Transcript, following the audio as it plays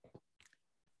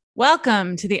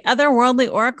Welcome to the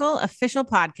Otherworldly Oracle official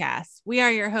podcast. We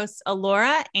are your hosts,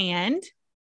 Alora and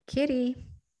Kitty.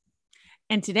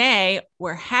 And today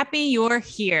we're happy you're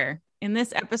here. In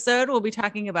this episode, we'll be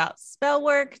talking about spell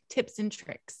work, tips and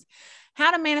tricks, how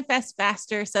to manifest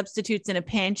faster, substitutes in a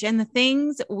pinch, and the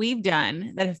things we've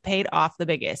done that have paid off the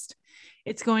biggest.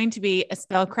 It's going to be a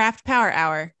spellcraft power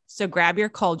hour, so grab your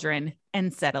cauldron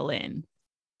and settle in.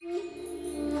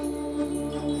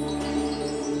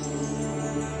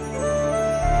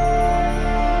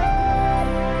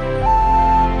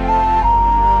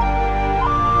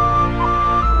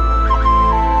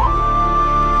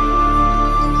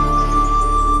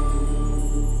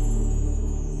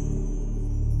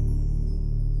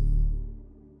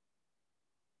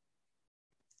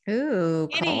 Ooh,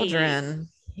 cauldron.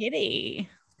 Kitty.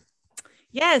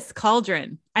 Yes,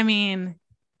 cauldron. I mean,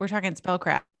 we're talking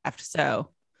spellcraft, so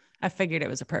I figured it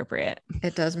was appropriate.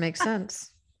 It does make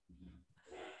sense.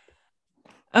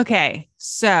 Okay,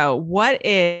 so what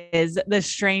is the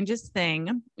strangest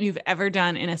thing you've ever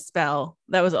done in a spell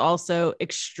that was also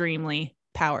extremely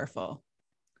powerful?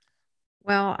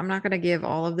 Well, I'm not going to give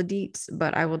all of the deets,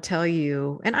 but I will tell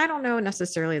you, and I don't know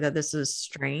necessarily that this is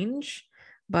strange,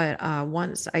 but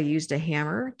once I used a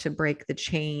hammer to break the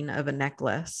chain of a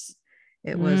necklace.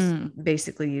 It was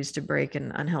basically used to break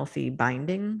an unhealthy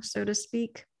binding, so to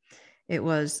speak. It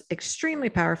was extremely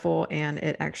powerful and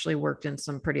it actually worked in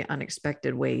some pretty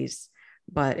unexpected ways,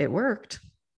 but it worked.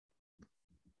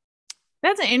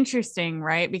 That's interesting,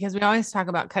 right? Because we always talk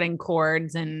about cutting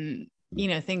cords and,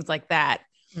 things like that.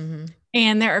 Mm-hmm.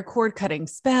 And there are cord cutting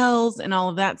spells and all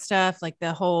of that stuff, like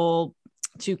the whole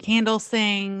 2 candles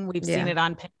thing. We've seen it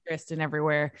on Pinterest and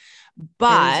everywhere,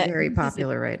 but it is very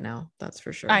popular right now. That's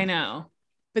for sure. I know,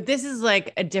 but this is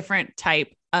like a different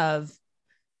type of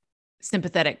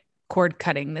sympathetic cord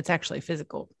cutting that's actually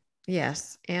physical.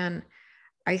 Yes. And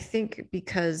I think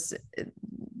because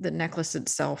the necklace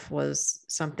itself was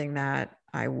something that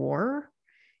I wore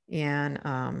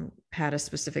and had a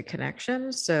specific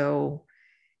connection. So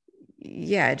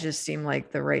yeah, it just seemed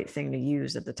like the right thing to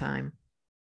use at the time.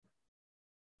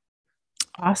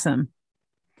 Awesome.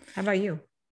 How about you?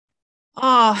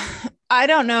 Oh, I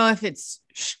don't know if it's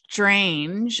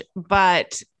strange,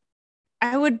 but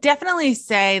I would definitely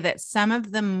say that some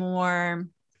of the more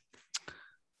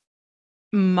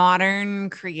modern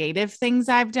creative things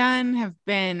I've done have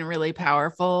been really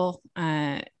powerful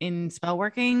in spell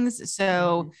workings.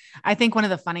 So I think one of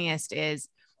the funniest is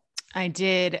I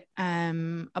did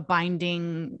a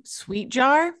binding sweet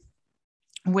jar,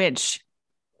 which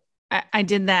I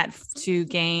did that to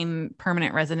gain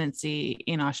permanent residency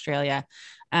in Australia.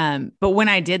 But when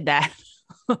I did that,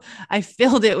 I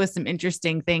filled it with some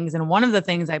interesting things. And one of the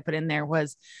things I put in there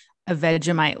was a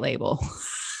Vegemite label.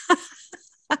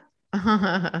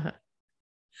 Because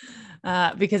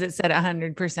it said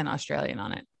 100% Australian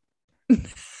on it.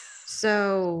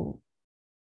 So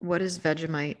what is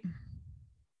Vegemite?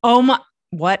 Oh my,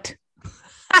 what?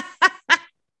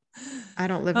 I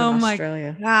don't live in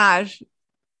Australia. Oh my gosh.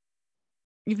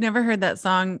 You've never heard that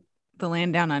song, The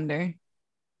Land Down Under?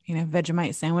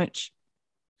 Vegemite sandwich.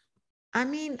 I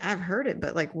mean, I've heard it,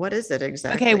 but like, what is it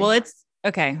exactly? Okay, well, it's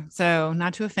okay. So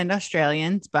not to offend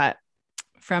Australians, but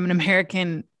from an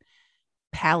American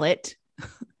palate,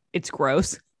 it's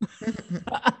gross.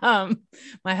 My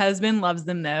husband loves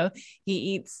them though.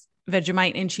 He eats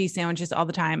Vegemite and cheese sandwiches all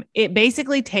the time. It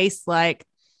basically tastes like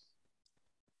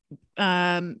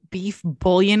beef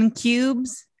bouillon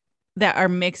cubes that are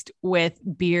mixed with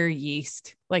beer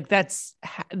yeast. Like that's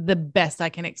the best I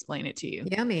can explain it to you.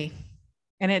 Yummy.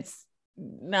 And it's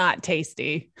not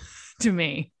tasty to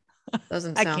me.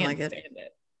 Doesn't sound like it.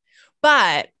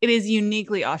 But it is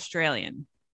uniquely Australian.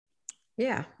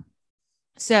 Yeah.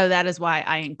 So that is why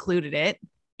I included it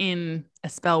in a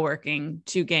spell working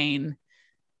to gain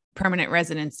permanent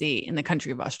residency in the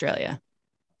country of Australia.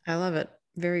 I love it.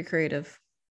 Very creative.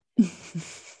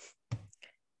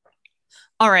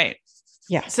 All right.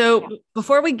 Yeah. So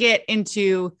before we get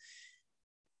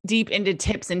deep into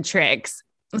tips and tricks,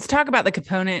 let's talk about the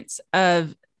components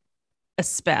of a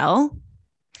spell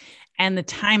and the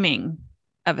timing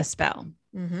of a spell.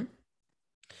 Mm-hmm.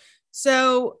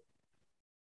 So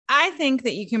I think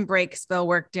that you can break spell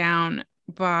work down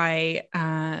by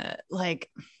like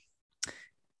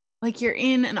you're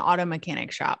in an auto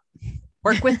mechanic shop.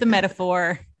 Work with the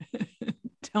metaphor.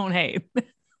 Don't hate.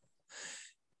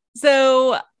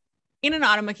 So in an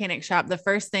auto mechanic shop, the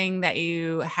first thing that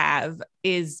you have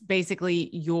is basically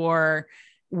your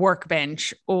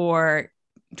workbench or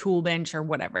tool bench or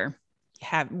whatever,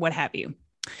 what have you.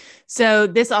 So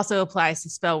this also applies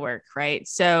to spell work, right?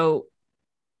 So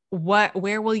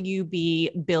where will you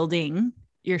be building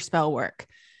your spell work?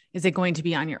 Is it going to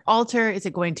be on your altar? Is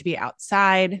it going to be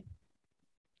outside?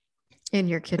 In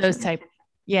your kitchen. Those type.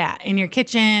 Yeah. In your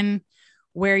kitchen.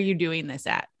 Where are you doing this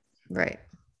at? Right.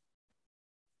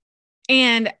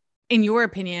 And in your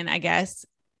opinion, I guess,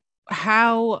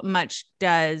 how much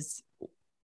does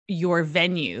your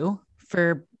venue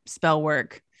for spell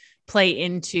work play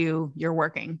into your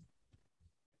working?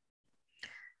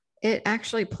 It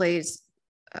actually plays.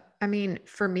 I mean,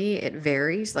 for me, it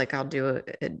varies. Like I'll do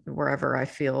it wherever I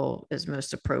feel is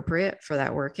most appropriate for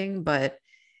that working. But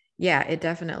yeah, it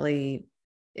definitely,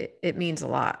 it means a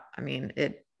lot. I mean,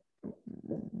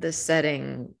 the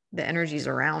setting, the energies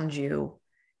around you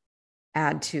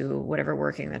add to whatever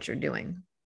working that you're doing.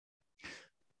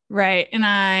 Right. And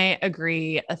I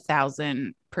agree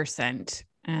 1,000%.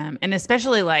 And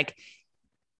especially like,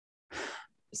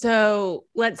 so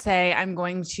let's say I'm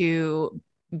going to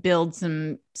build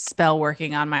some spell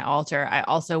working on my altar. I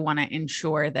also want to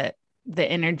ensure that the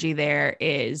energy there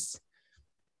is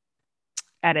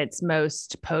at its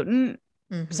most potent.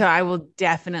 Mm-hmm. So I will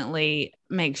definitely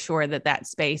make sure that that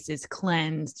space is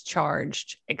cleansed,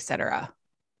 charged, etc.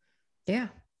 Yeah.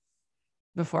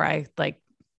 Before I like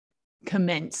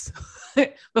commence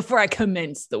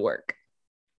the work.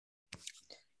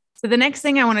 So the next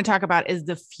thing I want to talk about is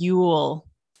the fuel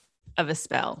of a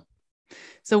spell.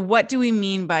 So what do we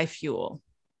mean by fuel?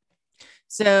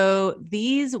 So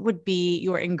these would be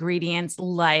your ingredients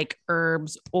like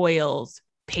herbs, oils,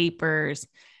 papers,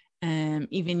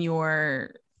 even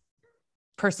your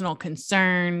personal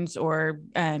concerns or,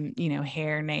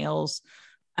 hair, nails,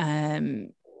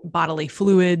 bodily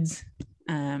fluids.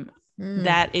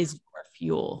 That is your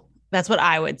fuel. That's what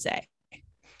I would say.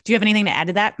 Do you have anything to add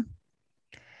to that?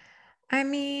 I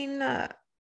mean,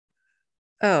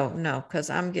 oh no, because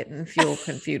I'm getting fuel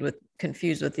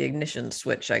confused with the ignition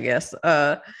switch, I guess.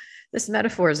 This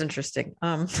metaphor is interesting.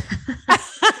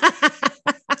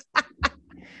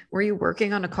 Were you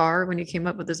working on a car when you came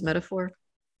up with this metaphor?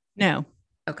 No.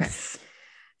 Okay.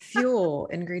 Fuel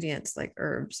ingredients like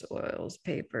herbs, oils,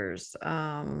 papers.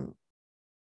 I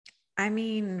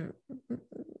mean,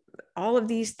 all of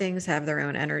these things have their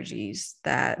own energies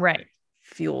that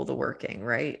fuel the working,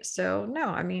 right? So no,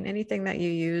 I mean, anything that you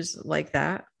use like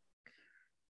that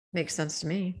makes sense to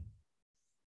me.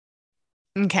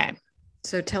 Okay.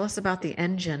 So tell us about the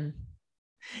engine.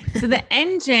 So the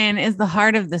engine is the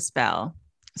heart of the spell.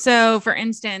 So for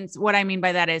instance, what I mean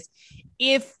by that is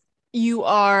if you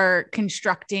are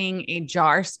constructing a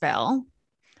jar spell,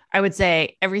 I would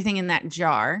say everything in that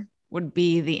jar would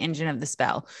be the engine of the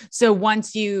spell. So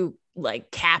once you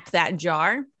like cap that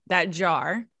jar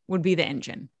would be the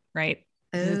engine, right?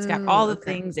 Because it's got all the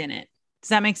things in it. Does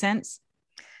that make sense?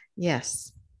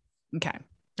 Yes. Okay.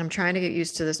 I'm trying to get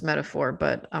used to this metaphor,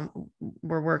 but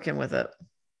we're working with it.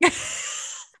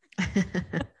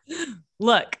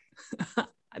 Look,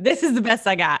 this is the best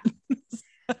I got.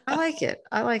 I like it.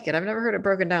 I've never heard it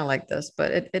broken down like this,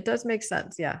 but it does make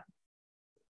sense. Yeah.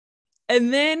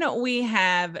 And then we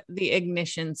have the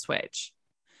ignition switch.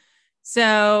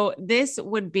 So this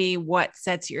would be what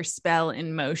sets your spell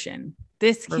in motion.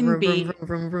 This can be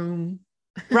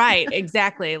right.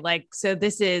 Exactly. Like, so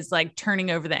this is like turning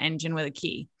over the engine with a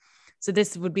key. So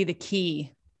this would be the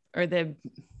key or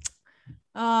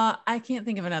I can't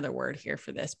think of another word here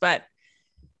for this, but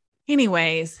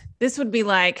anyways, this would be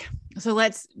like, so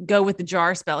let's go with the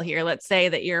jar spell here. Let's say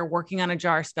that you're working on a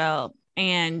jar spell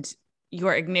and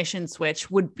your ignition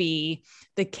switch would be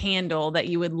the candle that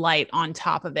you would light on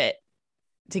top of it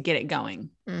to get it going,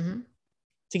 to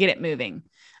get it moving.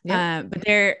 Yep. But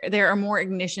there are more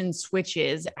ignition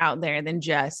switches out there than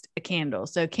just a candle.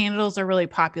 So candles are really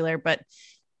popular, but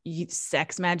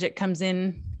sex magic comes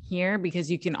in here because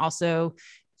you can also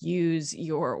use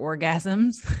your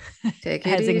orgasms. Take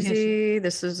it easy. Ignition.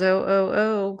 This is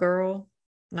girl,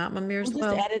 not Mimir's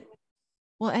well.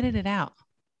 We'll edit it out.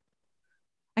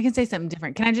 I can say something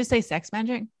different. Can I just say sex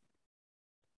magic?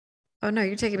 Oh no,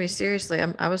 you're taking me seriously.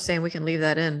 I was saying we can leave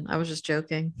that in. I was just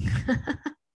joking.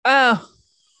 Oh.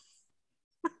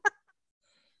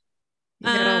 You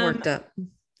got all worked up.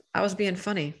 I was being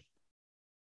funny.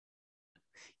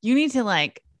 You need to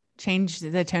like change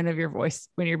the tone of your voice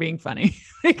when you're being funny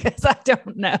because I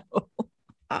don't know.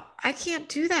 I can't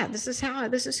do that. This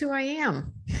is who I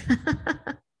am.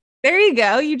 There you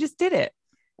go. You just did it.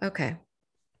 Okay.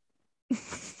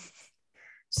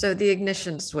 So the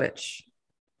ignition switch.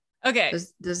 Okay.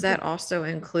 Does that also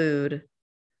include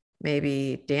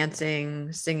maybe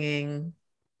dancing, singing?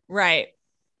 Right.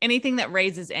 Anything that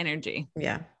raises energy.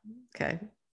 Yeah. Okay.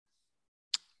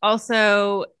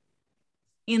 Also,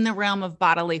 in the realm of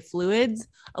bodily fluids,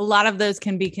 a lot of those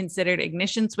can be considered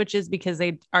ignition switches because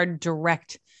they are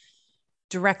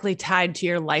directly tied to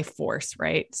your life force,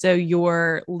 right? So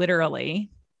you're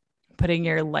literally putting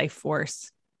your life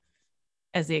force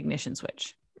as the ignition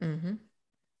switch. Mm-hmm.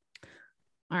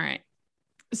 All right.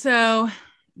 So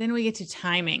then we get to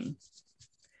timing.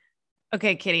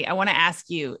 Okay, Kitty, I want to ask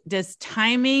you, does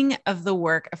timing of the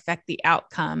work affect the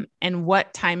outcome, and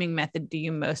what timing method do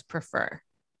you most prefer?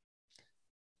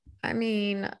 I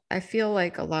mean, I feel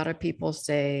like a lot of people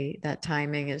say that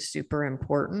timing is super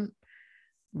important,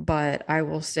 but I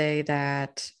will say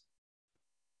that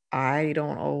I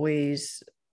don't always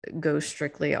go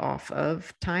strictly off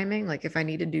of timing. Like if I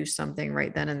need to do something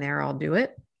right then and there, I'll do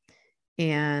it.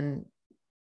 And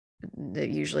it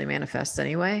usually manifests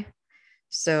anyway.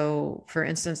 So, for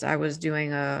instance, I was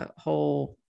doing a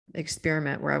whole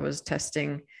experiment where I was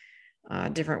testing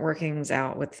different workings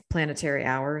out with planetary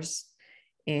hours.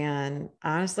 And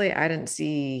honestly, I didn't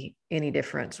see any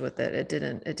difference with it. It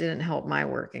didn't help my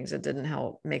workings. It didn't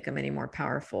help make them any more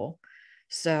powerful.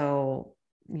 So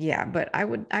yeah, but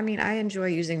I enjoy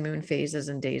using moon phases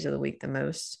and days of the week the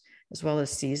most, as well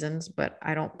as seasons, but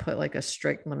I don't put like a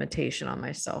strict limitation on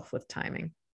myself with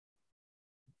timing.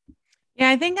 Yeah,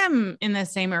 I think I'm in the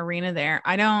same arena there.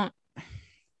 I don't,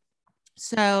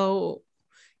 so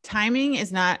timing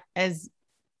is not as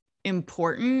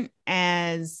important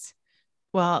as,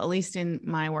 well, at least in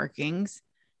my workings,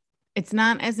 it's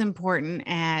not as important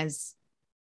as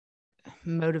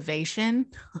motivation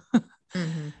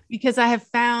Mm-hmm. because I have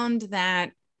found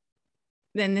that,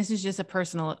 then this is just a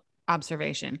personal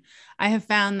observation. I have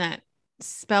found that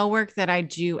spell work that I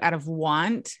do out of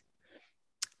want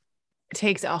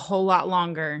takes a whole lot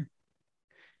longer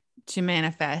to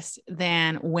manifest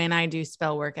than when I do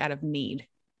spell work out of need.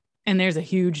 And there's a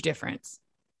huge difference.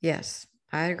 Yes,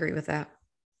 I agree with that.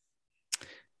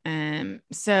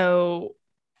 So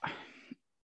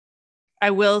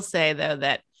I will say though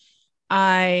that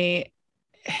I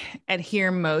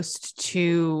adhere most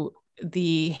to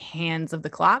the hands of the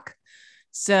clock.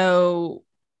 So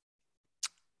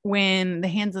when the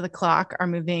hands of the clock are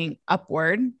moving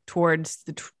upward towards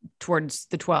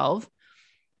the 12,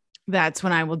 that's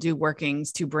when I will do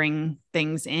workings to bring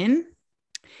things in.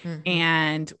 Mm-hmm.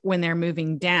 And when they're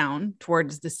moving down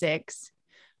towards the 6,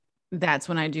 that's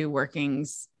when I do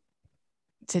workings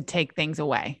to take things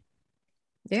away.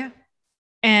 Yeah.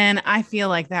 And I feel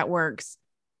like that works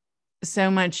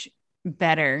so much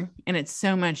better and it's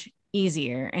so much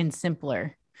easier and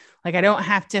simpler. Like I don't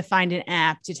have to find an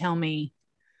app to tell me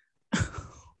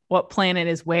what planet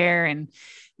is where. And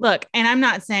look, and I'm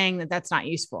not saying that that's not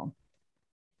useful.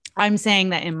 I'm saying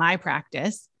that in my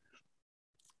practice,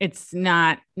 it's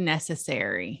not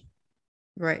necessary.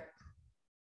 Right.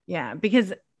 Yeah,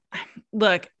 because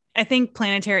look, I think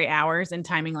planetary hours and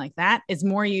timing like that is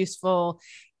more useful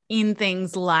in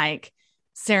things like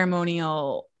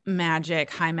ceremonial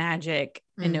magic, high magic,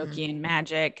 Enochian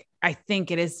magic. I think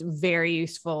it is very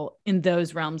useful in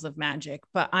those realms of magic,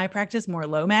 but I practice more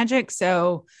low magic.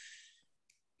 So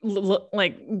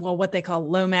like, well, what they call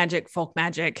low magic, folk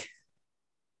magic,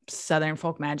 Southern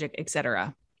folk magic,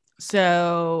 etc.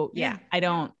 So yeah, I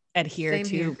don't adhere Same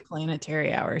to here.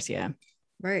 planetary hours. Yeah.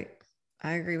 Right.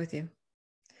 I agree with you.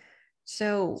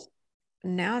 So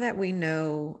now that we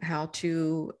know how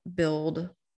to build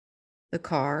the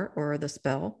car or the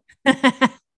spell,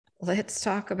 let's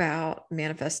talk about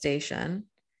manifestation,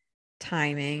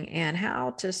 timing, and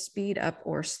how to speed up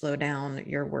or slow down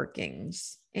your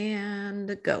workings.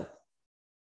 And go.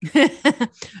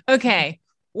 Okay.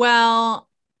 Well,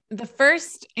 the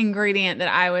first ingredient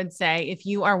that I would say, if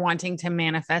you are wanting to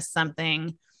manifest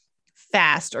something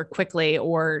fast or quickly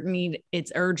or need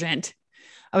it's urgent,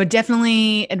 I would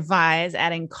definitely advise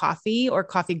adding coffee or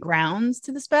coffee grounds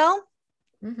to the spell.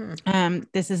 Mm-hmm.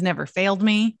 This has never failed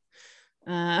me.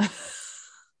 I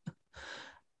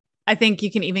think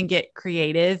you can even get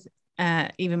creative,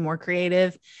 even more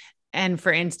creative. And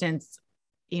for instance,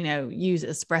 use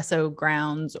espresso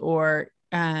grounds or,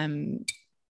 things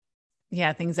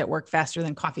that work faster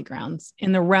than coffee grounds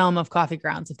in the realm of coffee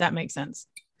grounds, if that makes sense.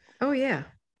 Oh, yeah.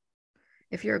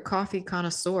 If you're a coffee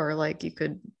connoisseur, like you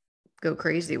could go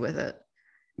crazy with it.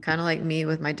 Kind of like me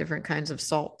with my different kinds of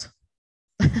salt.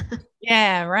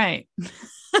 Yeah, right.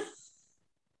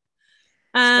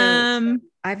 So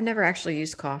I've never actually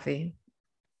used coffee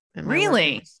in my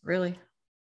Really? workings. Really?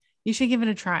 You should give it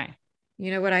a try.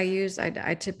 You know what I use?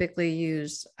 I typically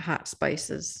use hot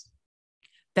spices.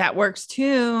 That works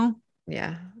too.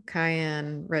 Yeah.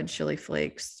 Cayenne, red chili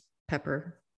flakes,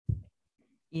 pepper,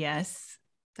 Yes,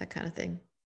 that kind of thing.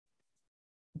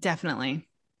 definitely.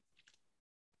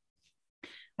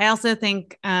 I also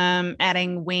think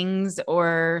adding wings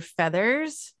or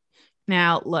feathers.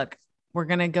 Now, look, we're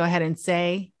going to go ahead and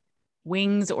say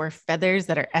wings or feathers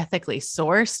that are ethically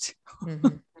sourced.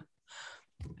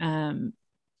 Mm-hmm.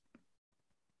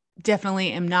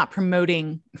 Definitely am not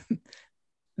promoting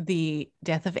the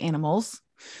death of animals.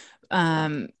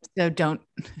 So don't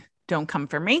come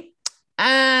for me.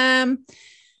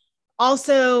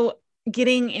 Also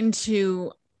getting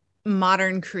into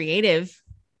modern creative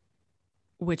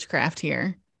witchcraft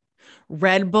here.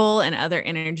 Red Bull and other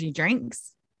energy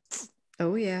drinks.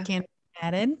 Oh yeah. Can be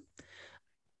added.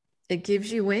 It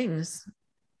gives you wings,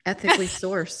 ethically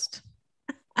sourced.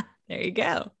 There you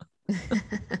go.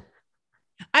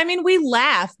 I mean, we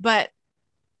laugh, but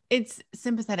it's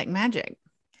sympathetic magic.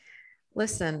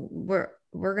 Listen, we're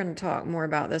going to talk more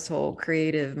about this whole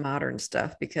creative modern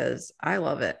stuff because I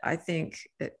love it. I think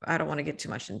I don't want to get too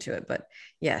much into it, but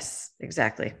yes,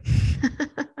 exactly.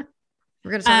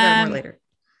 We're going to talk about it more later.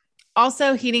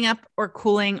 Also heating up or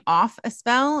cooling off a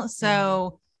spell.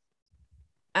 So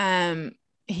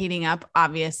heating up,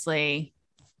 obviously,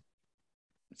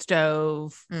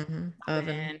 stove,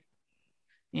 oven.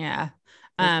 Yeah.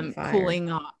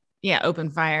 Cooling off. Yeah, open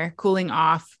fire. Cooling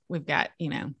off. We've got,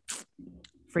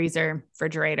 freezer,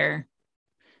 refrigerator,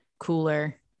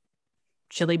 cooler,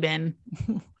 chili bin,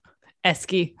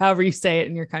 esky, however you say it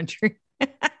in your country.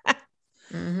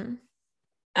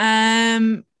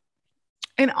 And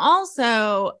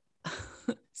also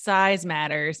size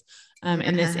matters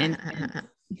in this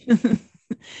instance.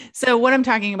 So what I'm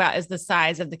talking about is the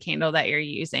size of the candle that you're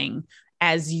using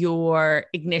as your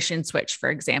ignition switch, for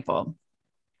example.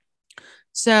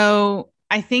 So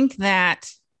I think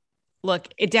that, look,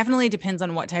 it definitely depends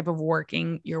on what type of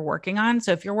working you're working on.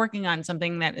 So if you're working on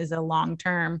something that is a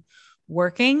long-term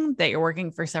working, that you're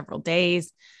working for several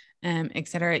days, et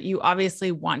cetera, you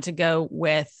obviously want to go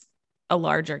with a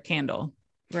larger candle.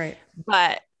 Right.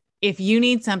 But if you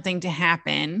need something to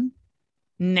happen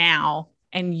now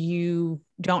and you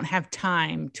don't have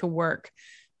time to work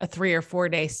a 3 or 4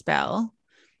 day spell,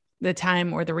 the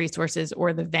time or the resources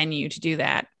or the venue to do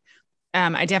that,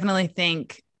 I definitely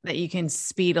think that you can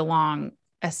speed along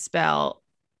a spell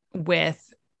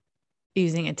with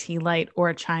using a tea light or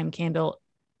a chime candle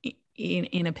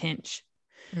in a pinch.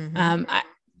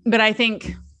 But I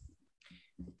think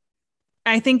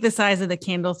the size of the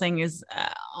candle thing is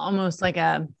almost like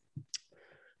I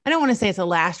don't want to say it's a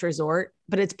last resort,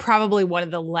 but it's probably one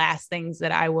of the last things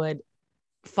that I would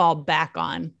fall back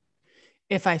on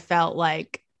if I felt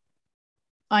like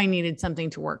I needed something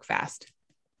to work fast.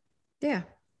 Yeah.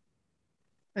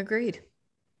 Agreed.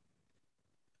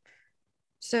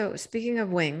 So speaking of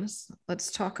wings,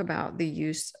 let's talk about the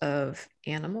use of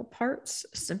animal parts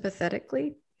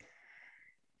sympathetically.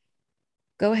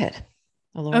 Go ahead,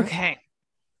 Alora. Okay.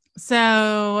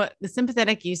 So the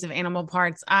sympathetic use of animal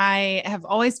parts, I have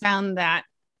always found that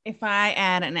if I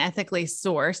add an ethically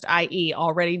sourced, i.e.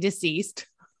 already deceased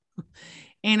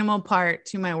animal part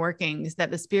to my workings,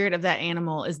 that the spirit of that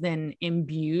animal is then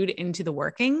imbued into the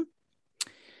working.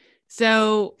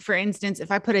 So for instance,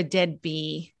 if I put a dead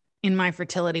bee in my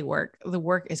fertility work, the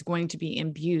work is going to be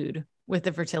imbued with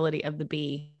the fertility of the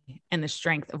bee and the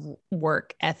strength of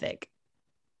work ethic.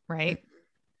 Right.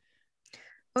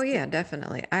 Oh yeah,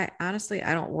 definitely. I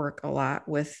don't work a lot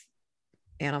with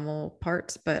animal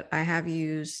parts, but I have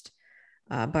used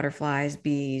butterflies,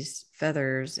 bees,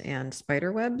 feathers, and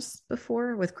spider webs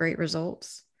before with great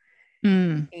results.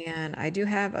 And I do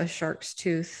have a shark's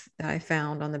tooth that I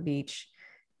found on the beach,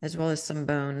 as well as some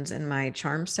bones in my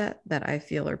charm set that I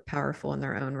feel are powerful in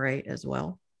their own right as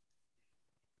well.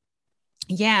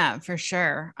 Yeah, for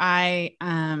sure. I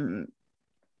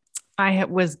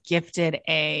was gifted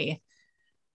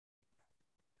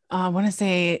I want to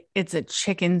say it's a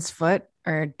chicken's foot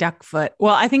or a duck foot.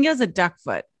 Well, I think it was a duck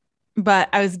foot, but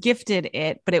I was gifted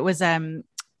it, but it was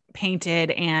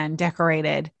painted and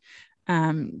decorated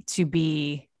to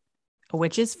be a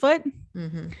witch's foot.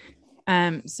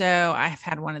 So I've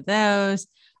had one of those.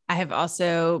 I have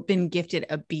also been gifted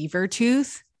a beaver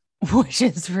tooth, which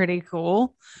is pretty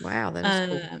cool. Wow, that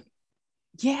is cool.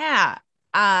 Yeah.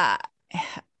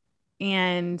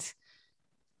 And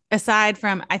aside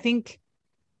from, I think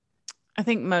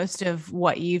most of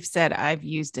what you've said I've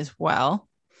used as well,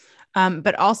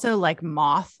 but also like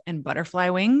moth and butterfly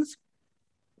wings.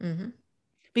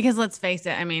 Because let's face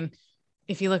it, I mean,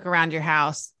 if you look around your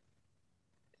house,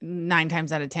 9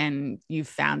 times out of 10, you've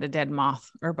found a dead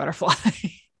moth or butterfly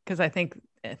because I think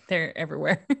they're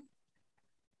everywhere.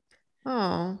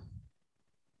 Oh,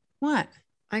 what?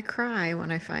 I cry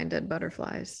when I find dead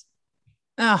butterflies.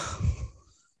 Oh,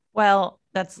 well,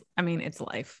 it's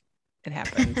life. It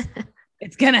happens.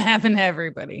 It's going to happen to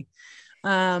everybody.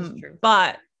 True.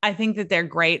 But I think that they're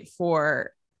great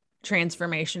for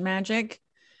transformation magic.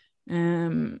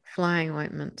 Flying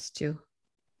ointments too.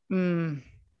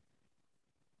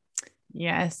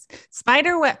 Yes.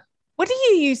 Spider web. What do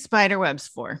you use spider webs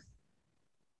for?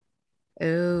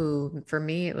 Oh, for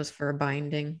me, it was for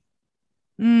binding.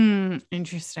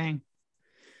 Interesting.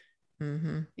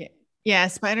 Mm-hmm. Yeah.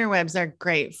 Spider webs are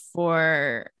great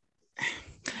for,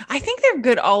 I think they're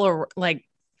good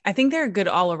I think they're a good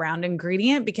all around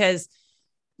ingredient because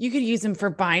you could use them for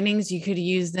bindings. You could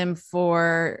use them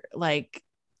for like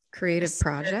creative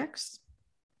projects.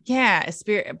 Yeah.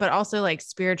 Spirit, but also like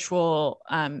spiritual,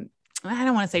 I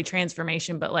don't want to say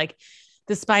transformation, but like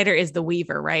the spider is the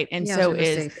weaver, right? And so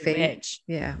is the witch.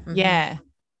 Yeah. Mm-hmm. Yeah.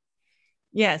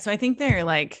 Yeah. So I think they're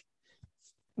like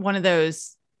one of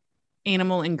those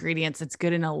animal ingredients that's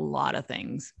good in a lot of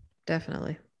things.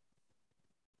 Definitely.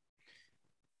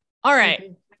 All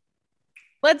right.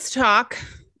 Let's talk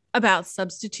about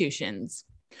substitutions.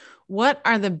 What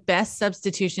are the best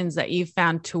substitutions that you've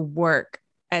found to work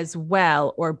as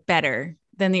well or better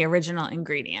than the original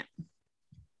ingredient?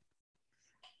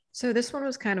 So this one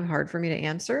was kind of hard for me to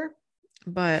answer,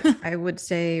 but I would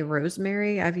say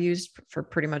rosemary I've used for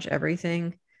pretty much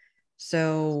everything.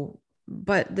 So,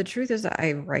 but the truth is that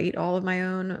I write all of my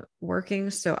own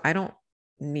workings, so I don't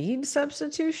need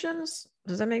substitutions.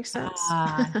 Does that make sense?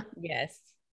 Yes.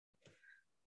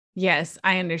 Yes,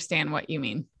 I understand what you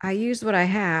mean. I use what I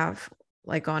have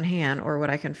like on hand or what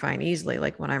I can find easily.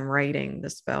 Like when I'm writing the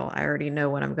spell, I already know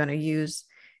what I'm going to use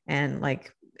and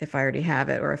like if I already have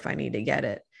it or if I need to get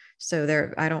it. So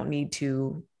there, I don't need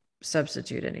to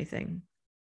substitute anything.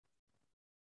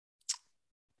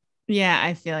 Yeah,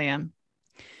 I feel you.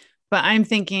 But I'm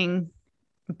thinking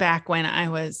back when I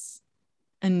was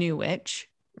a new witch,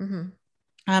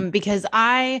 because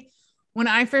when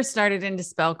I first started into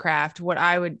spellcraft, what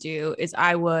I would do is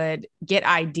I would get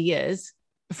ideas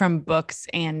from books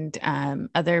and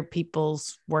other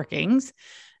people's workings,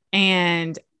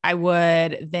 and I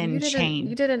would then change.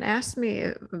 You didn't ask me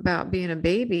about being a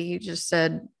baby. You just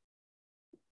said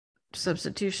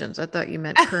substitutions. I thought you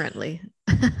meant currently.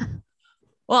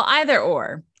 Well, either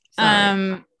or.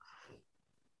 Sorry.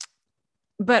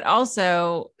 But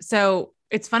also, so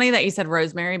it's funny that you said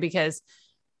rosemary because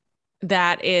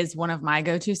that is one of my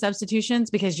go-to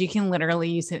substitutions because you can literally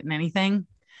use it in anything.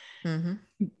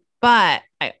 But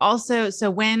I also,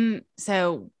 when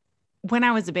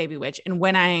I was a baby witch and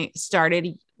when I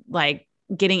started like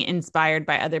getting inspired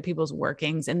by other people's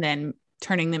workings and then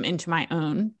turning them into my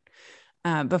own,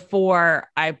 before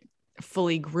I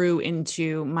fully grew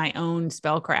into my own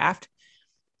spellcraft,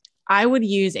 I would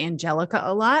use Angelica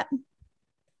a lot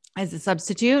as a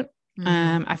substitute.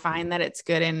 I find that it's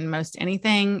good in most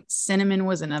anything. Cinnamon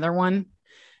was another one,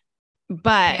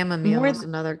 but chamomile is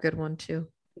another good one too.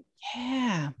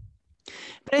 Yeah.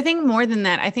 But I think more than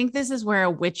that, I think this is where a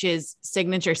witch's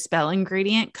signature spell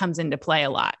ingredient comes into play a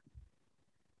lot.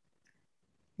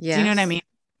 Yeah. Do you know what I mean?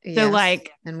 Yes. So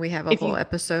like, and we have a whole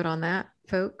episode on that,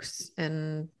 folks,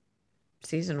 in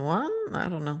season 1. I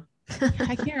don't know.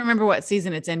 I can't remember what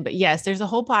season it's in, but yes, there's a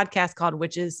whole podcast called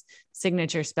Witch's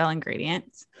Signature Spell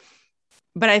Ingredients.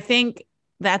 But I think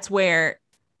that's where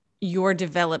your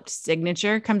developed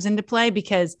signature comes into play,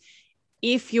 because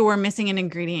if you're missing an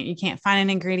ingredient, you can't find an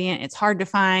ingredient, it's hard to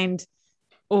find,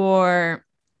 or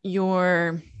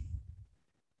you're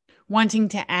wanting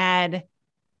to add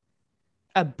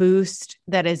a boost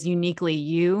that is uniquely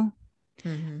you,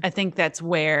 I think that's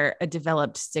where a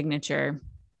developed signature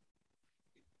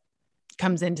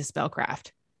comes into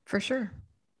spellcraft. For sure.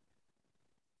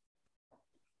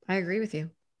 I agree with you.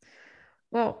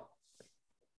 Well,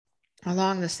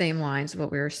 along the same lines of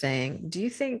what we were saying, do you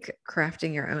think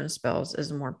crafting your own spells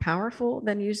is more powerful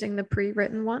than using the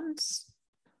pre-written ones?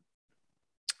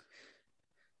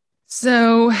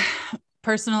 So,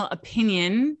 personal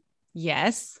opinion,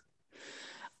 yes.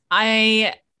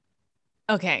 Okay,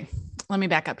 let me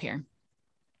back up here.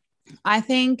 I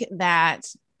think that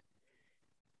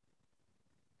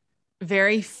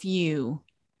very few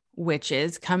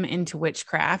witches come into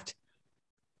witchcraft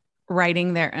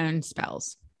writing their own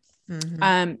spells.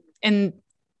 And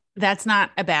that's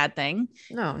not a bad thing.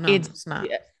 No, it's not.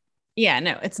 Yeah,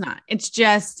 no, it's not. It's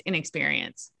just an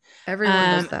experience. Everyone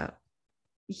does that.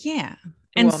 Yeah.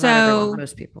 And well, so not everyone,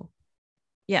 most people.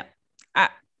 Yeah.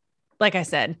 Like I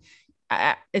said,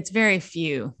 it's very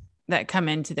few that come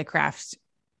into the craft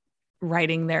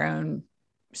writing their own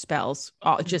spells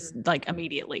just like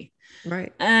immediately.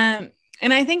 Right. And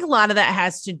I think a lot of that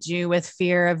has to do with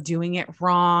fear of doing it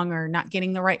wrong or not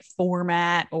getting the right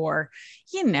format, or,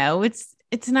 it's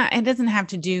it's not, it doesn't have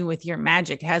to do with your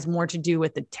magic. It has more to do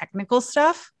with the technical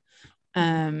stuff.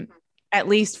 At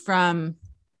least from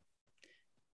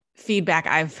feedback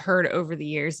I've heard over the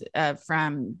years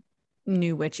from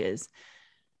new witches.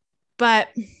 But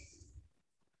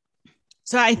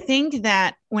so I think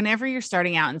that whenever you're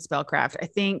starting out in spellcraft, I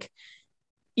think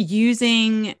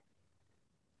using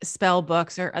spell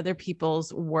books or other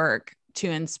people's work to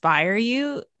inspire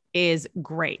you is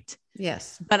great.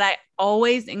 Yes. But I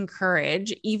always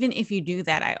encourage, even if you do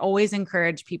that, I always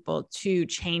encourage people to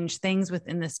change things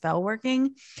within the spell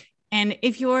working. And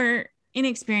if you're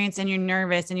inexperienced and you're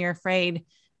nervous and you're afraid,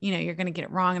 you're going to get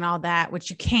it wrong and all that, which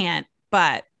you can't,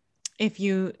 but if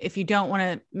you don't want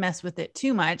to mess with it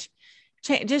too much,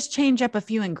 just change up a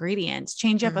few ingredients,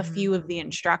 change up a few of the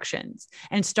instructions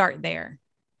and start there.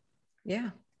 Yeah.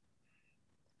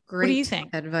 Great. What do you think?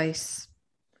 Advice.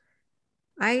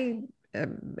 My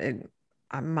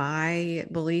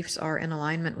beliefs are in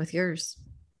alignment with yours.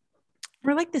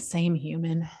 We're like the same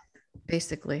human.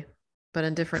 Basically, but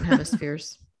in different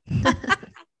hemispheres.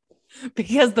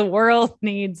 Because the world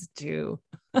needs to.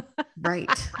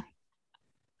 Right.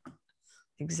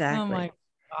 Exactly. Oh my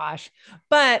gosh.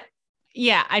 But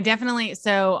yeah, I definitely,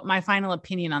 so my final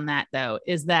opinion on that though,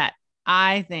 is that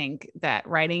I think that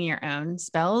writing your own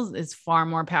spells is far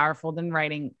more powerful than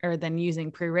than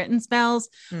using pre-written spells,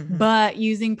 but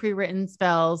using pre-written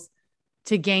spells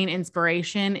to gain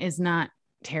inspiration is not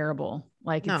terrible.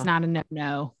 Like it's not a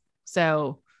no.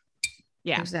 So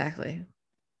yeah. Exactly.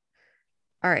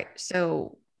 All right.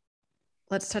 So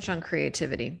let's touch on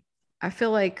creativity. I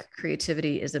feel like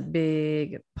creativity is a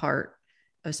big part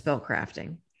of spell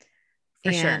crafting.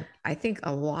 For sure. I think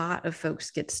a lot of folks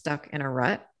get stuck in a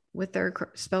rut with their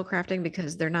spell crafting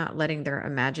because they're not letting their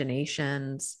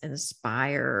imaginations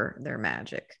inspire their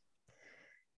magic.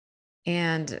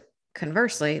 And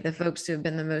conversely, the folks who have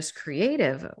been the most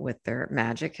creative with their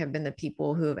magic have been the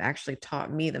people who have actually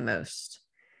taught me the most.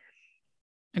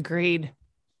 Agreed.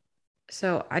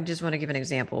 So I just want to give an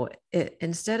example.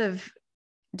 Instead of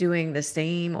doing the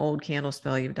same old candle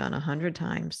spell you've done 100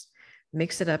 times,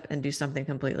 mix it up and do something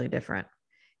completely different.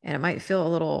 And it might feel a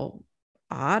little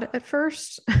odd at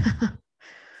first,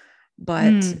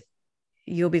 but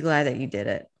you'll be glad that you did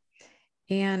it.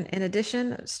 And in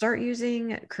addition, start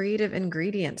using creative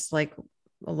ingredients like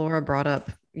Laura brought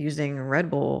up, using Red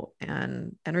Bull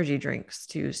and energy drinks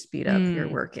to speed up your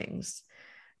workings.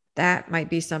 That might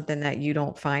be something that you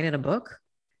don't find in a book,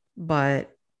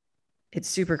 but it's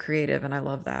super creative. And I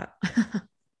love that.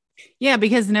 Yeah,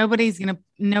 because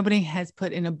nobody has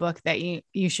put in a book that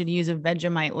you should use a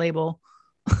Vegemite label.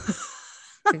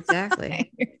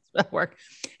 Exactly. Work.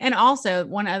 And also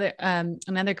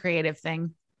another creative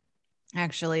thing,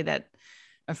 actually, that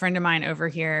a friend of mine over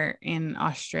here in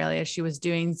Australia, she was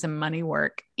doing some money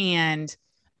work, and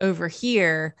over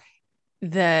here,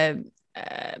 the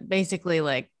basically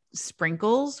like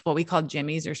sprinkles, what we call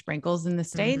jimmies or sprinkles in the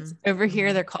States, over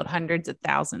here, they're called hundreds of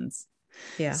thousands.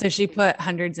 Yeah. So she put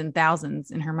hundreds and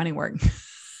thousands in her money work.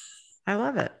 I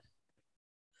love it.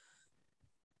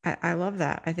 I love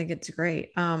that. I think it's great.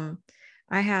 I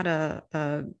had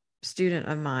a student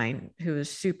of mine who was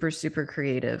super, super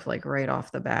creative, like right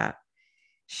off the bat.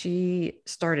 She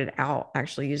started out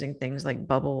actually using things like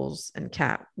bubbles and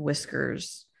cat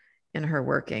whiskers in her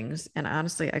workings. And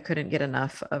honestly, I couldn't get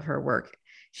enough of her work.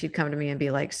 She'd come to me and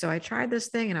be like, so I tried this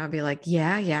thing. And I'd be like,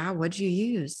 yeah. What'd you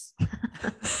use?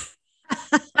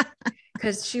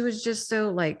 Because she was just so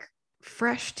like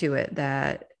fresh to it,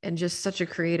 and just such a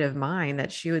creative mind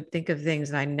that she would think of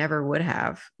things that I never would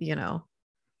have,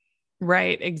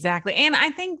 Right. Exactly. And I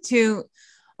think too,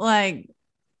 like,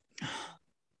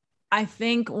 I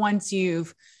think once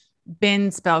you've been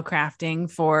spellcrafting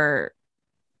for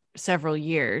several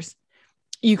years,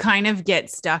 you kind of get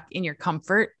stuck in your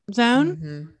comfort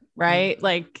zone, right?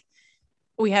 Like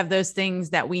we have those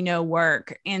things that we know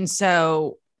work. And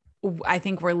so I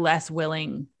think we're less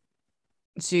willing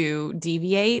to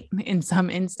deviate in some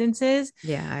instances.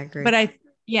 Yeah, I agree. But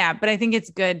I think it's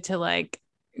good to like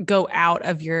go out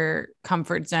of your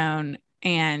comfort zone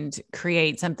and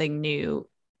create something new.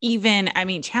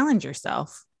 Challenge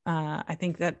yourself. I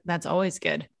think that's always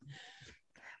good.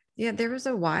 Yeah, there was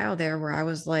a while there where I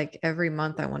was like, every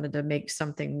month I wanted to make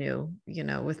something new,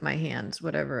 with my hands,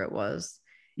 whatever it was.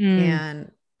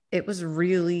 And it was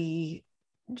really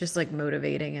just like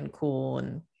motivating and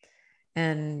cool.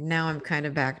 And now I'm kind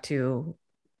of back to,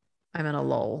 I'm in a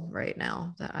lull right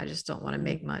now that I just don't want to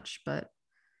make much, but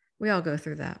we all go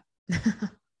through that.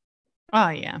 Oh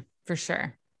yeah, for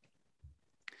sure.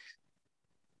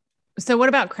 So what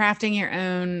about crafting your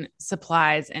own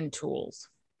supplies and tools?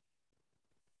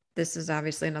 this is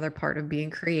obviously another part of being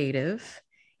creative,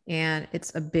 and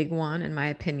it's a big one, in my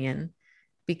opinion,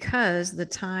 because the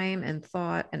time and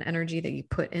thought and energy that you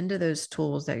put into those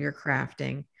tools that you're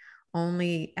crafting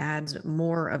only adds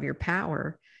more of your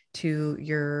power to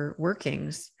your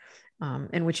workings,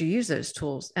 in which you use those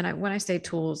tools. And when I say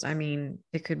tools, I mean,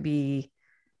 it could be,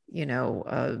 you know,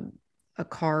 a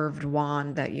carved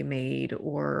wand that you made,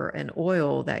 or an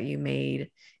oil that you made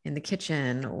in the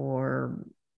kitchen, or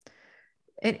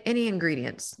any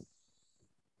ingredients.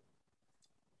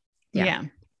 Yeah. Yeah.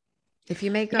 If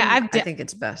you make Yeah. them, I think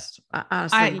it's best.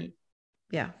 Honestly.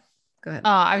 Yeah. Go ahead. Oh,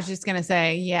 I was just going to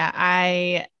say, yeah,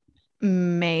 I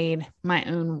made my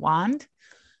own wand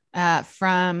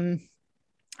from,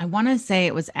 I want to say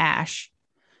it was ash.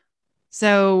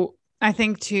 So I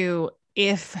think too,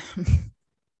 if,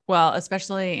 well,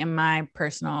 especially in my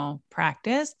personal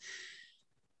practice,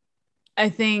 I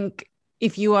think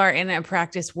if you are in a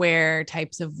practice where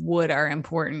types of wood are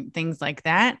important, things like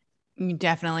that, you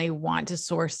definitely want to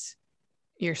source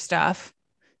your stuff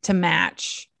to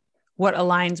match what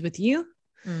aligns with you.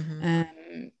 Mm-hmm.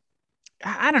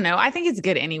 I don't know. I think it's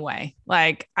good anyway.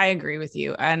 Like, I agree with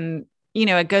you. And, you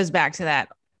know, it goes back to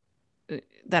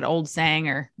that old saying,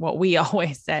 or what we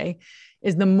always say,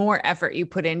 is the more effort you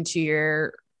put into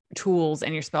your tools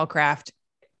and your spellcraft,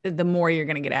 the more you're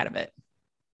going to get out of it.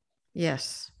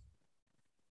 Yes.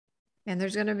 And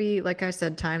there's going to be, like I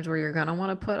said, times where you're going to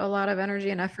want to put a lot of energy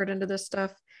and effort into this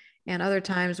stuff, and other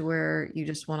times where you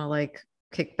just want to like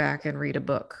kick back and read a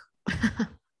book.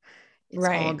 It's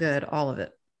all good, all of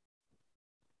it.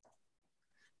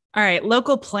 All right,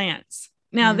 local plants.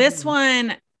 Now, this Mm-hmm.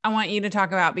 one I want you to talk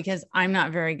about because I'm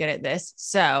not very good at this.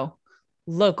 So,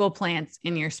 local plants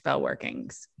in your spell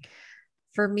workings.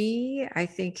 For me, I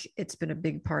think it's been a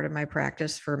big part of my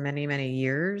practice for many, many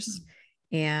years.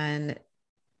 And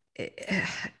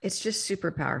it's just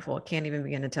super powerful. I can't even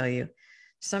begin to tell you.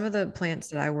 Some of the plants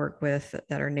that I work with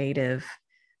that are native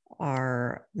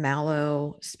are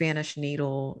mallow, Spanish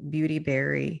needle,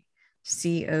 beautyberry,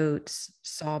 sea oats,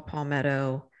 saw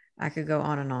palmetto. I could go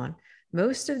on and on.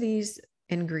 Most of these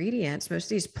ingredients, most of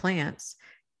these plants,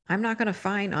 I'm not going to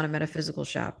find on a metaphysical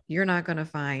shop. You're not going to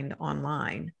find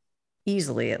online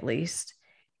easily, at least.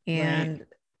 And Right.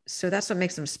 so that's what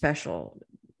makes them special.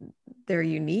 They're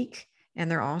unique, and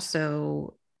they're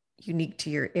also unique to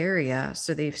your area.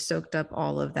 So they've soaked up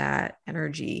all of that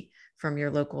energy from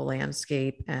your local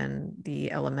landscape and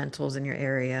the elementals in your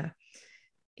area.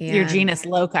 Your And genus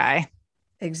loci.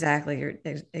 exactly,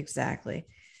 exactly.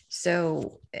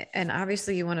 So, and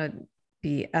obviously you want to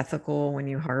be ethical when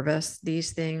you harvest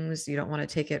these things. You don't want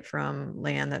to take it from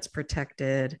land that's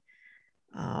protected.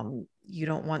 You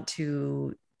don't want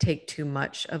to take too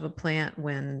much of a plant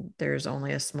when there's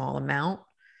only a small amount,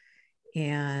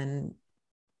 and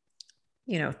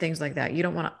you know, things like that. You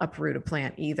don't want to uproot a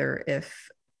plant either if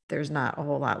there's not a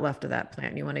whole lot left of that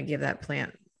plant. You want to give that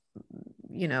plant,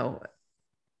 you know,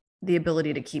 the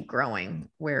ability to keep growing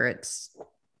where it's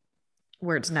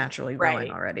naturally growing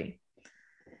Right. already.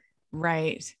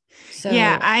 Right.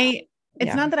 Yeah, So, it's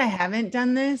yeah. not that I haven't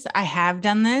done this. I have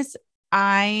done this.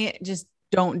 I just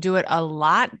don't do it a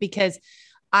lot because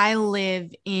I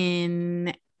live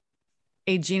in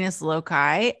a genus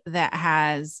loci that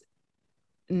has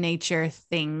nature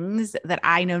things that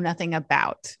I know nothing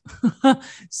about.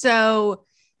 So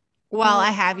while I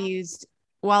Well, have used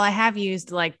while I have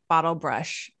used like bottle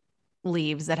brush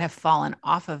leaves that have fallen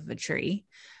off of a tree,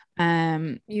 you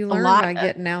a learn lot by of,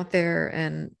 getting out there,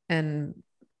 and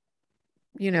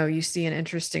you know, you see an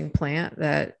interesting plant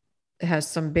that has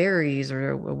some berries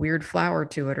or a weird flower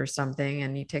to it or something,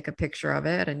 and you take a picture of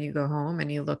it and you go home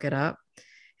and you look it up.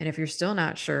 And if you're still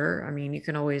not sure, I mean, you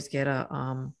can always get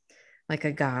a like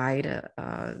a guide,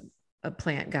 a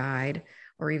plant guide,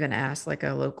 or even ask like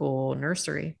a local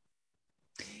nursery.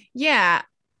 yeah,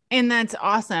 and that's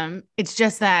awesome. It's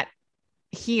just that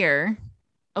here,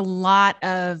 a lot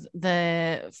of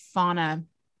the fauna,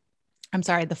 I'm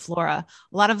sorry, the flora,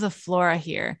 a lot of the flora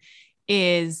here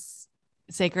is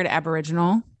sacred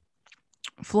Aboriginal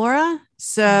flora. Mhm.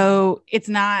 So it's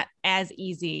not as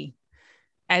easy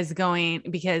as going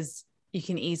because you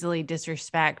can easily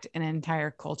disrespect an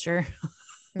entire culture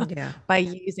Yeah, by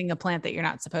using a plant that you're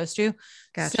not supposed to.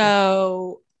 gotcha.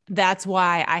 So that's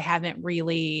why I haven't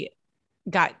really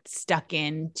got stuck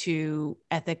into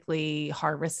ethically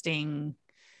harvesting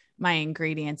my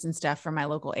ingredients and stuff from my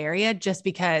local area, just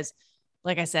because,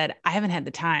 like I said, I haven't had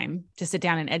the time to sit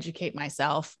down and educate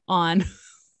myself on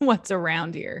what's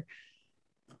around here.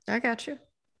 I got you.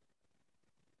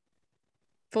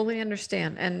 Fully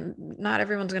understand. And not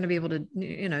everyone's going to be able to,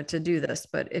 you know, to do this,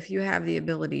 but if you have the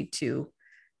ability to,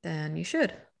 then you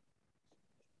should.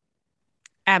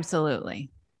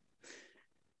 Absolutely.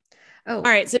 Oh, All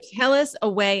right. So tell us a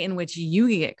way in which you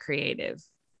get creative.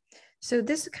 so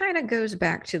this kind of goes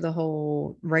back to the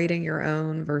whole writing your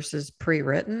own versus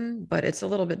pre-written, but it's a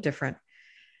little bit different.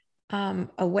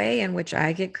 A way in which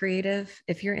I get creative,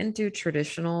 if you're into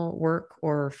traditional work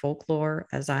or folklore,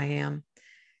 as I am,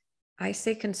 I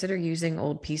say consider using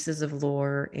old pieces of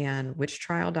lore and witch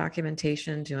trial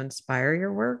documentation to inspire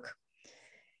your work.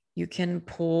 You can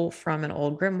pull from an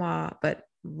old grimoire, but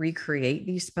recreate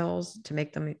these spells to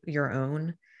make them your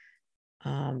own.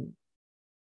 Um,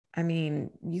 I mean,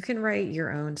 you can write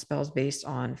your own spells based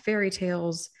on fairy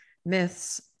tales,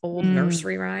 myths, old Mm,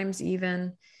 nursery rhymes,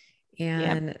 even.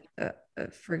 yep.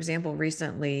 And for example,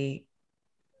 recently,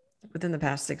 within the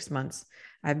past 6 months,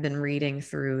 I've been reading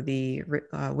through the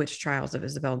Witch Trials of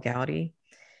Isabel Gowdy,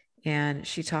 and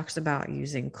she talks about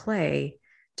using clay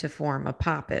to form a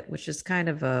poppet, which is kind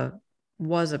of a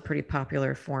was a pretty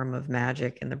popular form of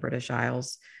magic in the British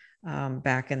Isles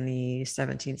back in the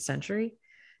 17th century.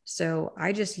 So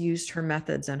I just used her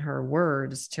methods and her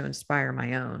words to inspire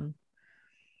my own.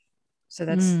 So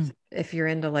that's Mm. if you're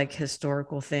into like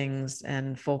historical things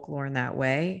and folklore in that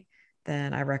way,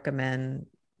 then I recommend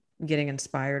getting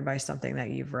inspired by something that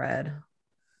you've read.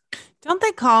 Don't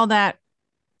they call that,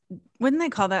 wouldn't they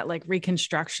call that like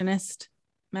Reconstructionist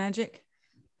magic?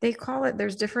 They call it,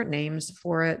 there's different names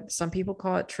for it. Some people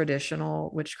call it traditional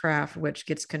witchcraft, which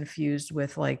gets confused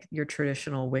with like your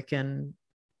traditional Wiccan,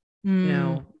 you Mm,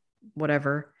 know,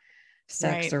 whatever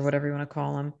sects right. or whatever you want to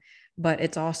call them. But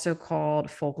it's also called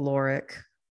folkloric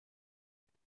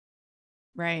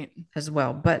Right. as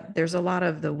well. But there's a lot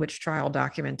of the witch trial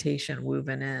documentation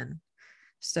woven in.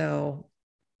 So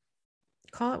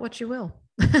call it what you will.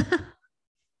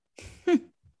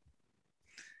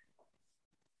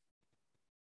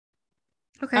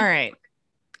 All Okay. right. Are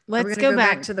we Let's going to go go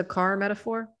back back. to the car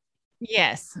metaphor?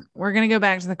 Yes, we're going to go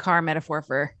back to the car metaphor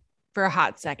for a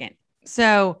hot second.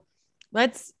 So,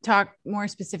 let's talk more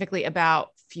specifically about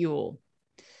fuel.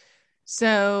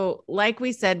 So, like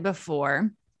we said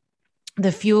before,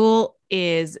 the fuel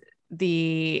is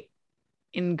the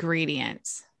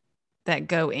ingredients that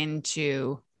go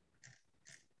into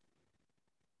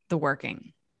the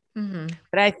working. Mm-hmm.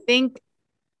 But I think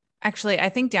actually I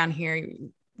think down here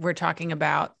we're talking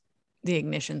about the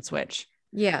ignition switch.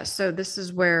 Yeah. So this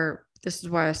is why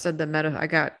I said the meta. I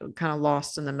got kind of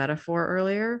lost in the metaphor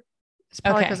earlier. It's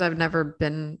probably because Okay. I've never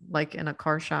been like in a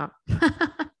car shop.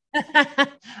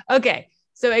 Okay.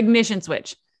 So ignition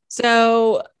switch.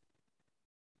 So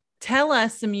tell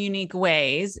us some unique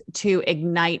ways to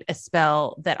ignite a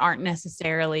spell that aren't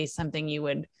necessarily something you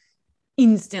would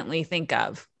instantly think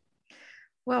of.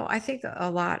 Well, I think a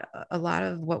lot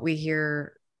of what we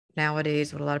hear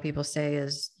nowadays, what a lot of people say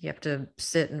is you have to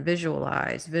sit and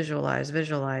visualize, visualize,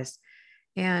 visualize.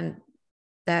 And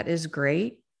that is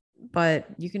great, but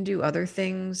you can do other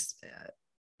things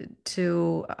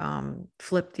to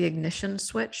flip the ignition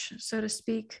switch, so to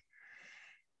speak.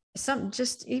 Some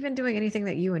just even doing anything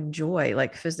that you enjoy,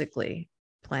 like physically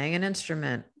playing an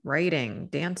instrument, writing,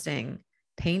 dancing,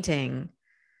 painting.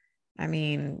 I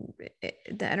mean,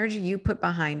 the energy you put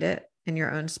behind it in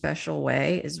your own special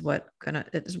way is what's gonna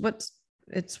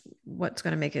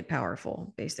make it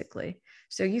powerful, basically.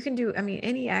 So you can do, I mean,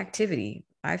 any activity.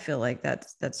 I feel like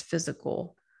that's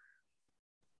physical.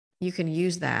 You can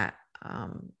use that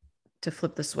to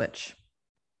flip the switch.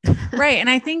 Right. And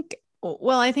I think,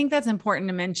 well, I think that's important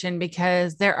to mention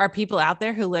because there are people out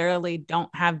there who literally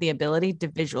don't have the ability to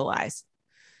visualize.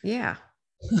 Yeah,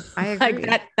 I Like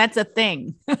agree. that's a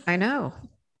thing. I know.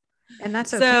 And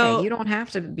that's okay. So, You don't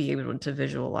have to be able to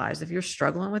visualize. If you're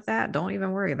struggling with that, don't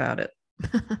even worry about it.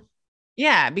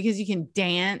 yeah, because you can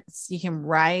dance, you can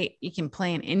write, you can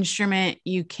play an instrument,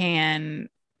 you can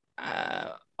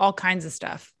all kinds of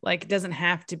stuff. Like it doesn't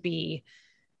have to be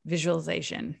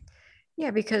visualization.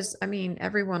 Yeah, because I mean,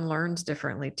 everyone learns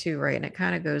differently too, right? And it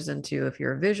kind of goes into if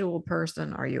you're a visual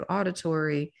person, are you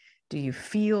auditory? Do you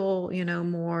feel,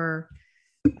 more?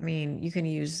 I mean, you can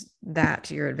use that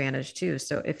to your advantage too.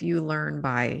 So if you learn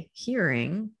by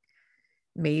hearing,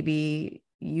 maybe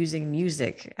using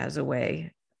music as a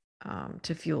way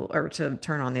to fuel or to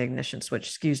turn on the ignition switch,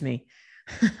 excuse me,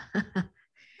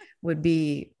 would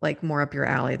be like more up your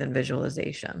alley than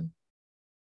visualization.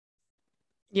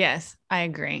 Yes, I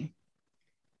agree.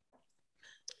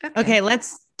 Okay. Okay,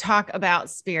 let's talk about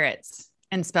spirits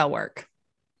and spell work.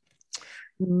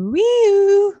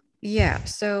 Woo! Yeah.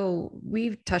 So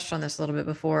we've touched on this a little bit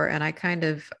before, and I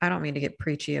don't mean to get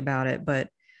preachy about it, but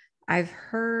I've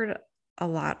heard a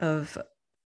lot of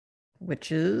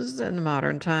witches in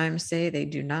modern times say they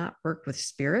do not work with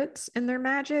spirits in their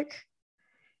magic.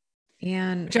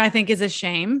 And which I think is a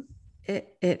shame.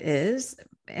 it is.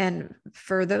 And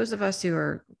for those of us who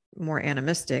are more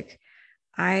animistic,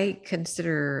 I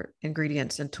consider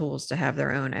ingredients and tools to have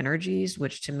their own energies,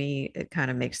 which to me, it kind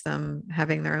of makes them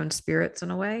having their own spirits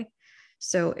in a way.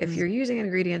 So if you're using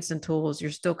ingredients and tools,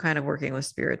 you're still kind of working with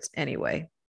spirits anyway,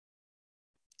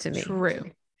 to me.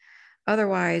 True.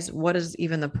 Otherwise, what is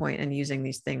even the point in using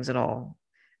these things at all?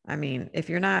 I mean, if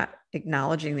you're not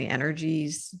acknowledging the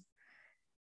energies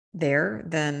there,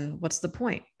 then what's the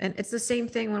point? And it's the same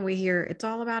thing when we hear it's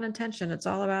all about intention. It's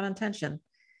all about intention.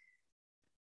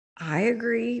 I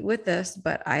agree with this,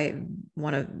 but I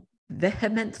want to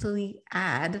vehemently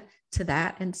add to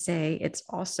that and say it's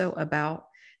also about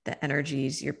the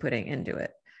energies you're putting into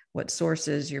it, what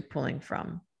sources you're pulling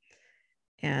from.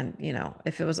 And, you know,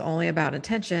 if it was only about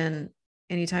intention,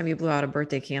 anytime you blew out a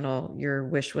birthday candle, your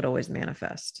wish would always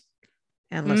manifest.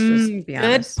 And let's just be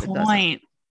honest. Good point.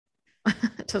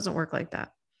 It doesn't work like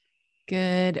that.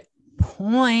 Good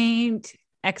point.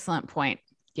 Excellent point.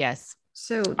 Yes.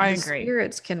 So I the agree.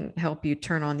 spirits can help you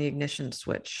turn on the ignition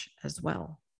switch as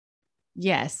well.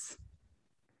 Yes.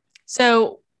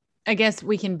 So I guess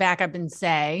we can back up and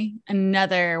say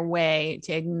another way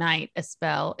to ignite a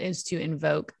spell is to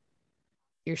invoke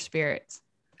your spirits.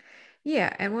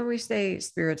 Yeah. And when we say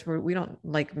spirits, we don't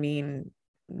like mean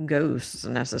ghosts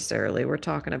necessarily. We're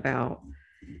talking about,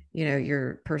 you know,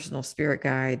 your personal spirit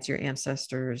guides, your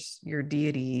ancestors, your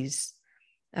deities,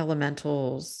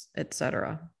 elementals,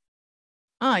 etc.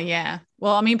 Oh yeah.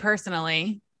 Well, I mean,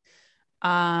 personally,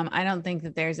 I don't think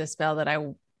that there's a spell that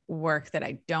I work that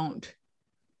I don't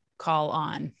call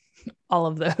on all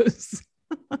of those.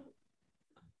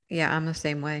 Yeah, I'm the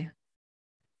same way.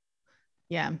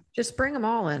 Yeah. Just bring them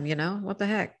all in, you know, what the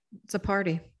heck? It's a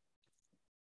party.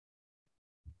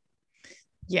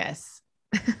 Yes,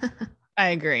 I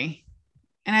agree.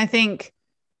 And I think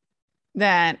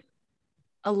that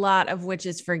a lot of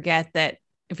witches forget that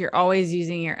if you're always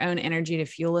using your own energy to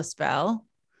fuel a spell,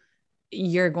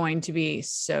 you're going to be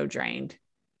so drained.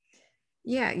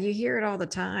 Yeah, you hear it all the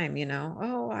time, you know.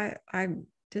 Oh, I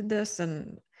did this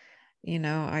and you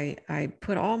know, I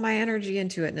put all my energy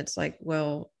into it and it's like,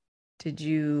 well, did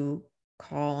you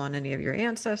call on any of your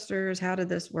ancestors? How did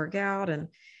this work out? And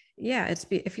yeah,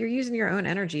 if you're using your own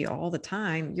energy all the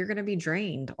time, you're going to be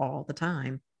drained all the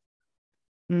time.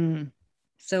 Mm.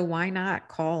 So why not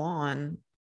call on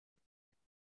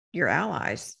your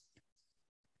allies?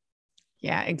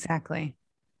 Yeah, exactly.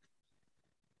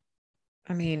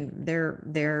 I mean, they're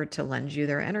there to lend you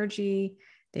their energy.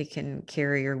 They can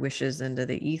carry your wishes into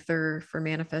the ether for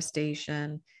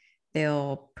manifestation.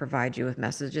 They'll provide you with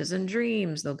messages and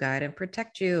dreams. They'll guide and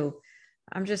protect you.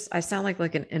 I sound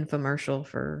like an infomercial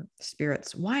for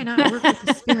spirits. Why not work with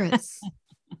the spirits?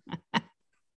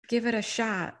 Give it a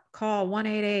shot. Call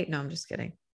 188. No, I'm just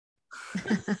kidding.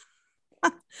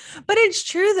 But it's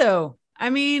true though. I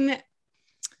mean,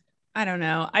 I don't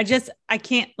know. I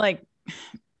can't like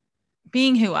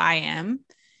being who I am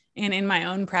and in my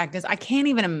own practice, I can't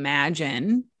even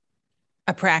imagine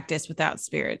a practice without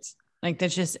spirits. Like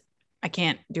that's just, I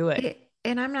can't do it.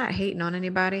 And I'm not hating on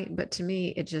anybody, but to me,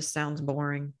 it just sounds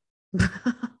boring.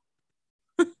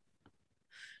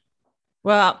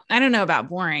 Well, I don't know about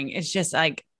boring. It's just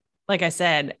like I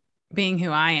said, being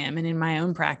who I am and in my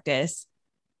own practice,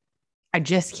 I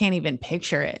just can't even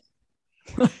picture it.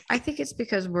 I think it's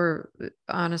because we're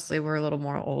a little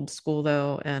more old school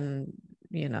though. And,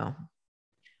 you know,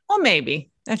 Well,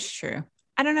 maybe that's true.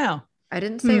 I don't know. I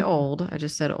didn't say old. I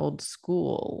just said old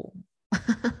school.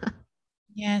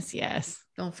 Yes, yes.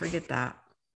 Don't forget that,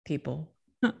 people.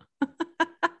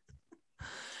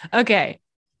 Okay.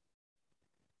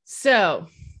 So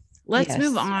let's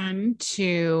move Yes. on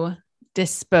to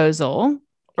disposal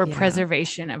or Yeah.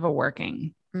 preservation of a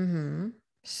working. Mm-hmm.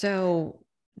 So,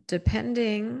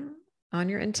 depending on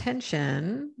your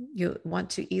intention, you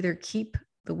want to either keep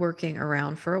the working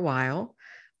around for a while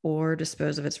or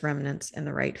dispose of its remnants in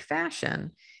the right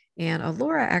fashion. And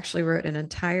Alora actually wrote an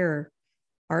entire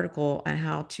article on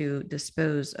how to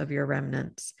dispose of your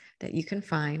remnants that you can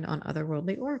find on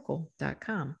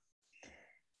otherworldlyoracle.com.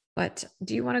 But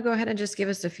do you want to go ahead and just give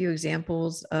us a few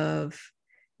examples of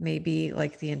maybe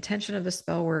like the intention of the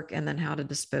spell work and then how to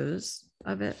dispose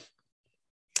of it?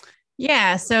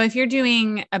 Yeah. So if you're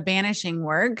doing a banishing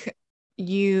work,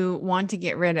 you want to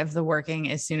get rid of the working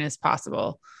as soon as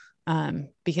possible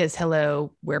because,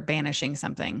 hello, we're banishing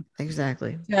something.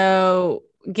 Exactly. So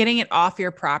getting it off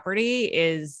your property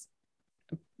is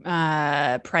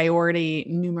priority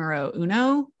numero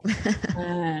uno.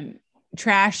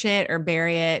 Trash it or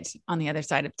bury it on the other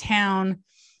side of town.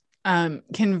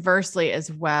 Conversely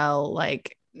as well,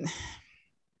 like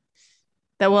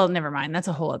Well, never mind. That's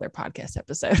a whole other podcast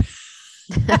episode.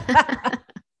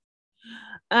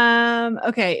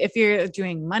 Okay. If you're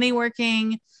doing money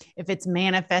working, if it's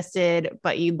manifested,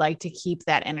 but you'd like to keep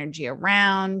that energy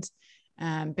around,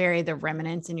 bury the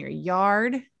remnants in your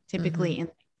yard, typically in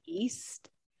the east.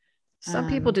 Some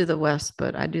people do the west,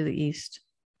 but I do the east.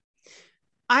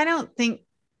 I don't think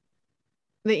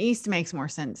the east makes more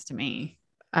sense to me.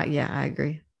 Yeah, I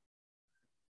agree.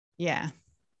 Yeah.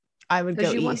 I would go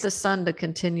east. Because you want the sun to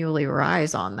continually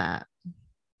rise on that.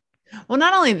 Well,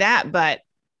 not only that, but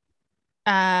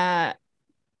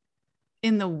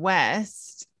in the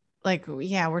west, like,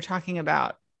 yeah, we're talking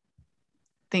about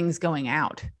things going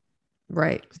out.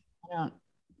 Right.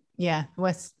 Yeah,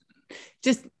 west.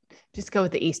 Just go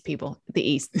with the east, people. The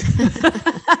east.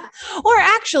 Or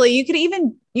actually, you could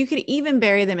even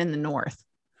bury them in the north.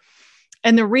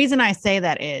 And the reason I say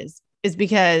that is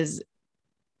because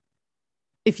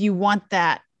if you want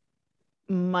that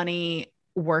money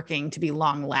working to be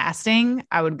long lasting,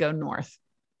 I would go north.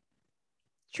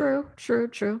 True.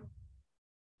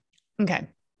 Okay.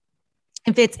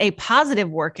 If it's a positive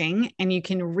working and you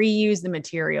can reuse the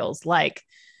materials like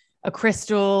a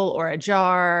crystal or a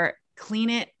jar, clean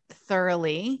it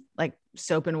thoroughly, like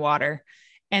soap and water,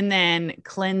 and then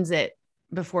cleanse it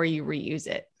before you reuse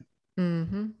it.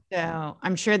 Mm-hmm. So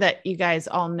I'm sure that you guys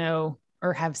all know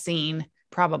or have seen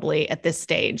probably at this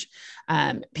stage,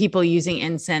 people using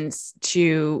incense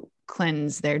to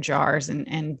cleanse their jars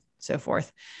and so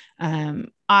forth.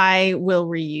 I will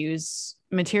reuse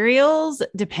materials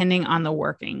depending on the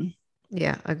working.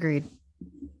 Yeah, agreed.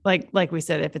 Like we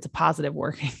said, if it's a positive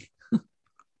working.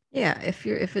 Yeah, if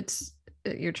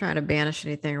you're trying to banish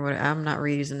anything or whatever, I'm not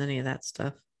reusing any of that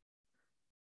stuff.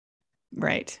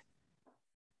 Right.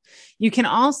 You can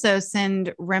also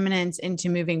send remnants into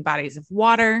moving bodies of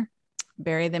water,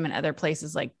 bury them in other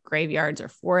places like graveyards or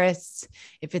forests.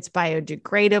 If it's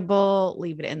biodegradable,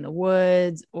 leave it in the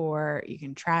woods, or you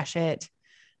can trash it.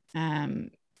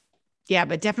 Yeah,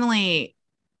 but definitely,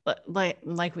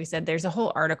 like we said, there's a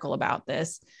whole article about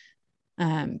this.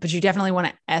 But you definitely want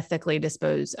to ethically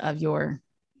dispose of your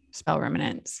spell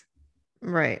remnants.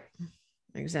 Right.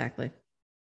 Exactly.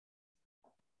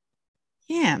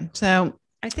 Yeah. So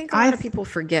I think a lot of people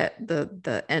forget the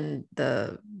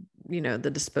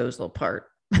disposal part.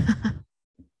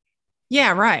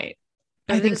 Yeah, right.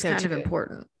 I think it's kind of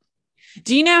important.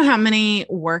 Do you know how many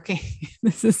working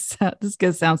this is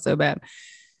gonna sound so bad.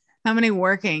 How many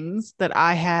workings that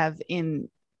I have in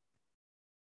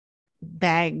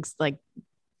bags or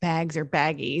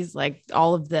baggies, like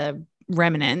all of the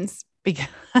remnants, because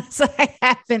I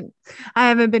haven't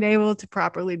been able to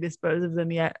properly dispose of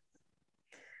them yet.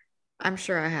 I'm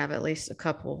sure I have at least a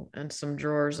couple in some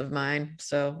drawers of mine.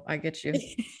 So I get you.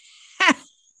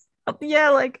 Yeah,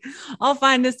 like I'll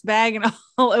find this bag and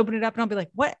I'll open it up and I'll be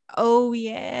like, what? Oh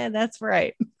yeah, that's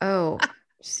right. Oh,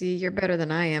 see, you're better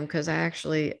than I am because I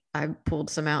pulled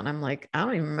some out and I'm like, I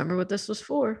don't even remember what this was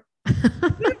for.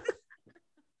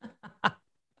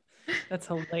 That's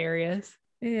hilarious.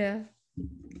 Yeah.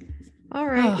 All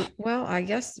right. Well, I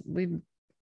guess we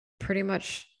pretty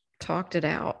much talked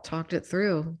it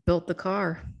through, built the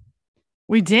car.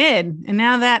 We did. And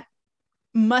now that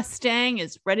Mustang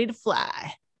is ready to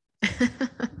fly.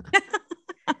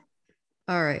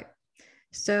 All right.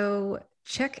 So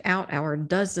check out our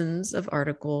dozens of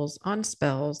articles on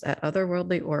spells at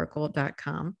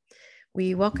otherworldlyoracle.com.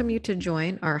 We welcome you to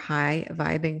join our high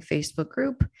vibing Facebook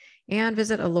group and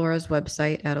visit Alora's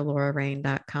website at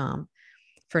alorarain.com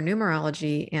for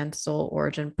numerology and soul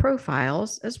origin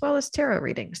profiles, as well as tarot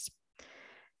readings.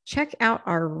 Check out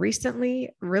our recently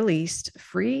released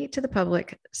free to the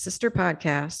public sister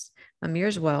podcast,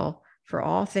 Mimir's Well, for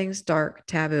all things dark,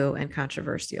 taboo, and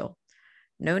controversial.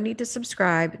 No need to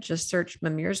subscribe, just search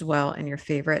Mimir's Well in your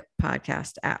favorite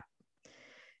podcast app.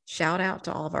 Shout out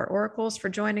to all of our oracles for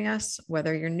joining us,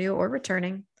 whether you're new or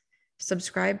returning.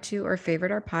 Subscribe to or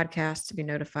favorite our podcast to be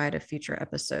notified of future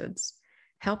episodes.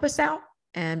 Help us out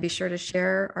and be sure to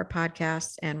share our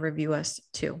podcast and review us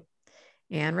too.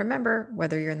 And remember,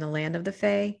 whether you're in the land of the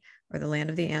Fae or the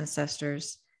land of the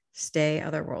ancestors, stay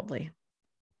otherworldly.